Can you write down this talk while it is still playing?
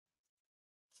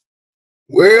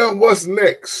Well, what's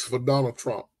next for Donald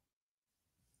Trump?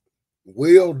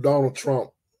 Will Donald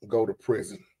Trump go to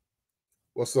prison?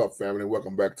 What's up, family?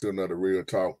 Welcome back to another Real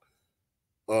Talk.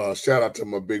 Shout out to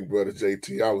my big brother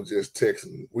JT. I was just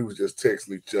texting. We was just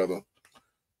texting each other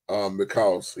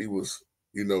because he was,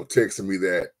 texting me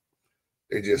that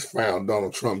they just found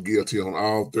Donald Trump guilty on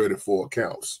all 34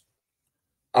 counts.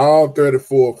 All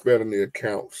 34 felony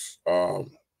accounts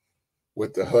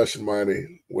with the hush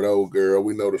money with old girl.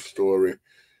 We know the story.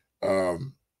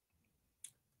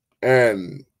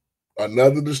 And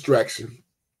another distraction.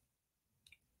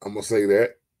 I'm going to say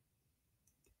that.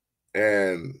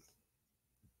 And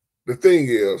the thing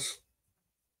is,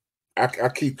 I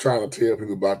keep trying to tell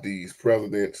people about these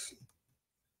presidents,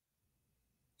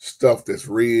 stuff that's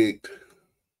rigged,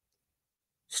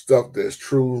 stuff that's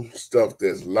true, stuff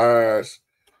that's lies.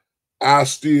 I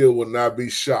still would not be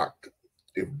shocked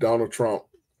if Donald Trump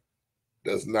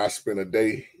does not spend a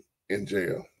day in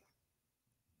jail.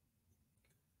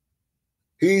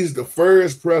 He's the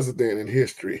first president in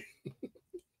history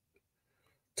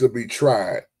to be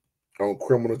tried on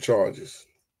criminal charges.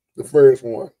 The first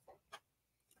one.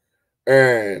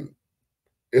 And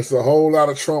it's a whole lot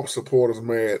of Trump supporters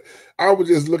mad. I was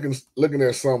just looking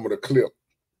at some of the clip.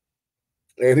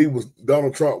 And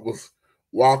Donald Trump was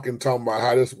walking, talking about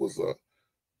how this was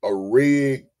a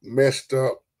rigged, messed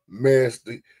up mess.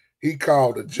 He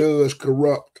called the judge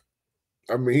corrupt.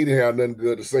 I mean, he didn't have nothing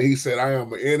good to say. He said, I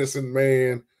am an innocent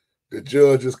man. The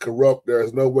judge is corrupt. There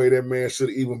is no way that man should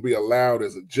even be allowed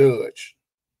as a judge.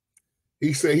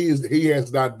 He said he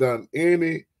has not done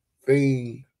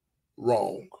anything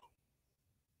wrong.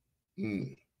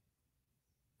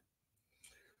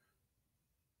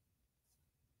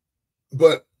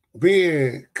 But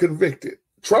being convicted,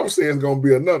 Trump says it's going to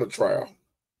be another trial,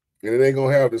 and it ain't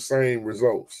going to have the same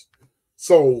results.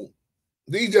 So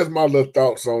these just my little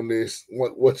thoughts on this.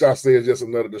 What y'all say is just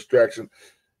another distraction.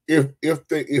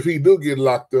 If he do get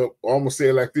locked up, I'm going to say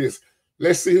it like this.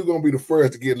 Let's see who's going to be the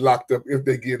first to get locked up if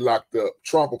they get locked up,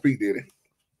 Trump or P. Diddy.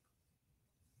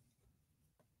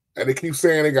 And they keep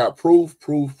saying they got proof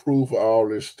of all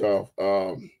this stuff.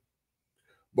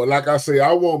 But like I say,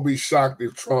 I won't be shocked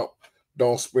if Trump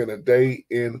don't spend a day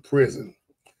in prison.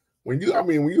 When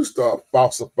you start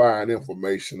falsifying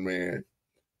information, man,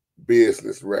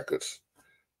 business records,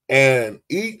 and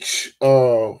each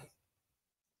of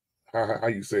how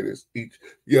you say this?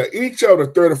 Each of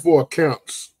the 34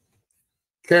 counts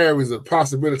carries a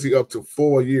possibility up to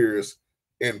 4 years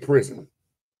in prison.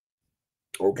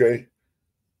 Okay?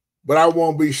 But I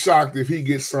won't be shocked if he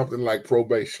gets something like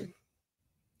probation.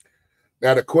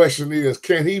 Now, the question is,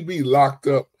 can he be locked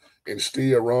up and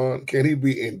still run? Can he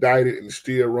be indicted and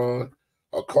still run?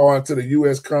 According to the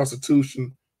U.S.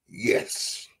 Constitution,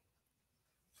 yes.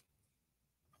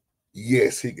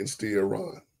 Yes, he can still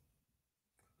run.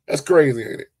 That's crazy,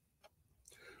 ain't it?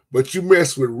 But you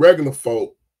mess with regular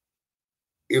folk,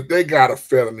 if they got a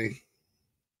felony,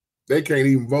 they can't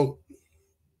even vote.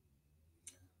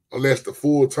 Unless the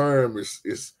full term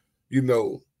is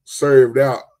served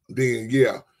out, then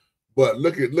yeah. But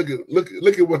look at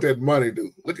what that money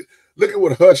do. Look at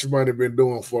what hush money been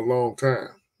doing for a long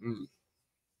time.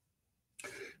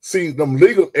 See, them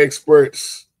legal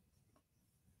experts,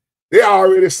 they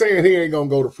already saying he ain't gonna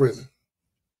go to prison.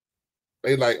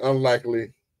 They like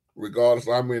unlikely, regardless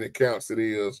of how many counts it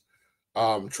is,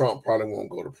 Trump probably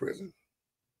won't go to prison.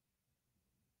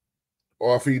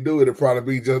 Or if he do, it'll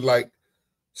probably be just like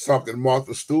something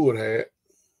Martha Stewart had.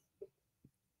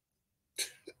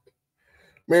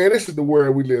 Man, this is the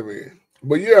world we live in.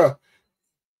 But yeah,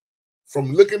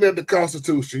 from looking at the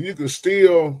Constitution, you can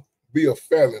still be a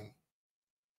felon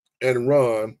and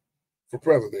run for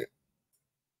president.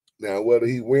 Now, whether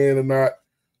he win or not,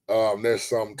 that's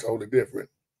something totally different.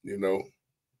 You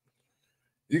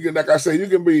can, like I say, you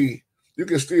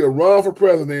can still run for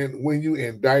president when you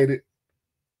indicted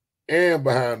and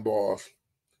behind bars.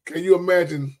 Can you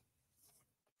imagine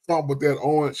Trump with that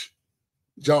orange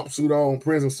jumpsuit on,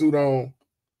 prison suit on,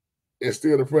 and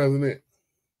still the president?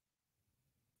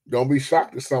 Don't be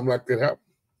shocked if something like that happens.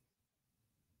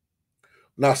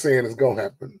 Not saying it's gonna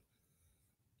happen.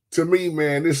 To me,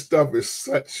 man, this stuff is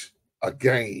such a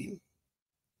game.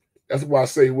 That's why I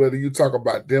say whether you talk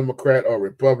about Democrat or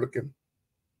Republican.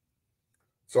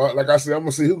 So, like I said, I'm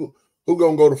gonna see who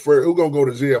gonna go to first, who gonna go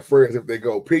to jail first if they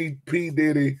go P.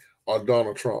 Diddy or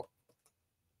Donald Trump.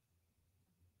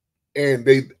 And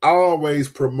they always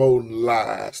promoting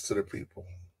lies to the people.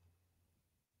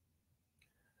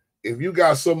 If you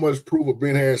got so much proof or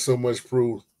been had so much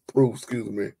proof,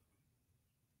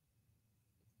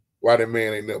 why that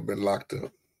man ain't never been locked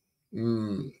up?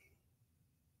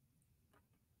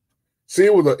 See,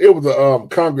 it was a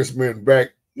congressman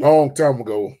back long time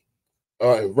ago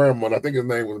in Vermont. I think his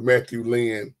name was Matthew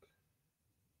Lynn.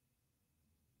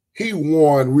 He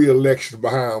won re-election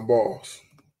behind bars.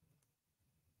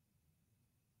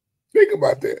 Think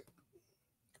about that.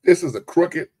 This is a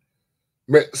crooked.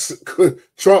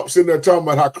 Trump sitting there talking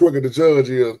about how crooked the judge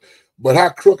is, but how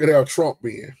crooked have Trump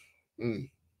been?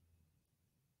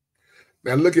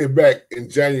 Now looking back in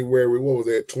January, what was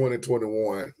that?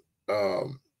 2021.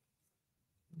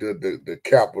 The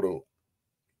Capitol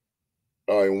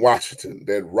in Washington,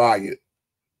 that riot.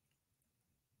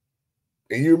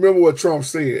 And you remember what Trump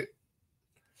said?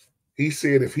 He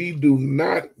said if he do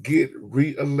not get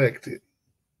reelected,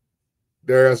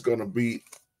 there's going to be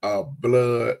a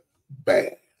bloodbath.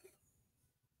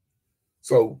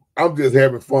 So I'm just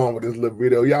having fun with this little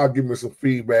video. Y'all give me some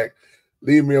feedback.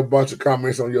 Leave me a bunch of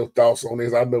comments on your thoughts on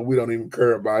this. I know we don't even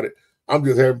care about it. I'm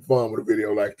just having fun with a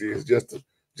video like this, just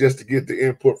to get the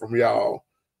input from y'all.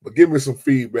 But give me some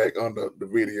feedback on the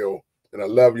video. And I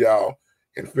love y'all,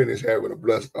 and finish having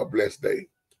a blessed day.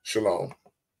 Shalom.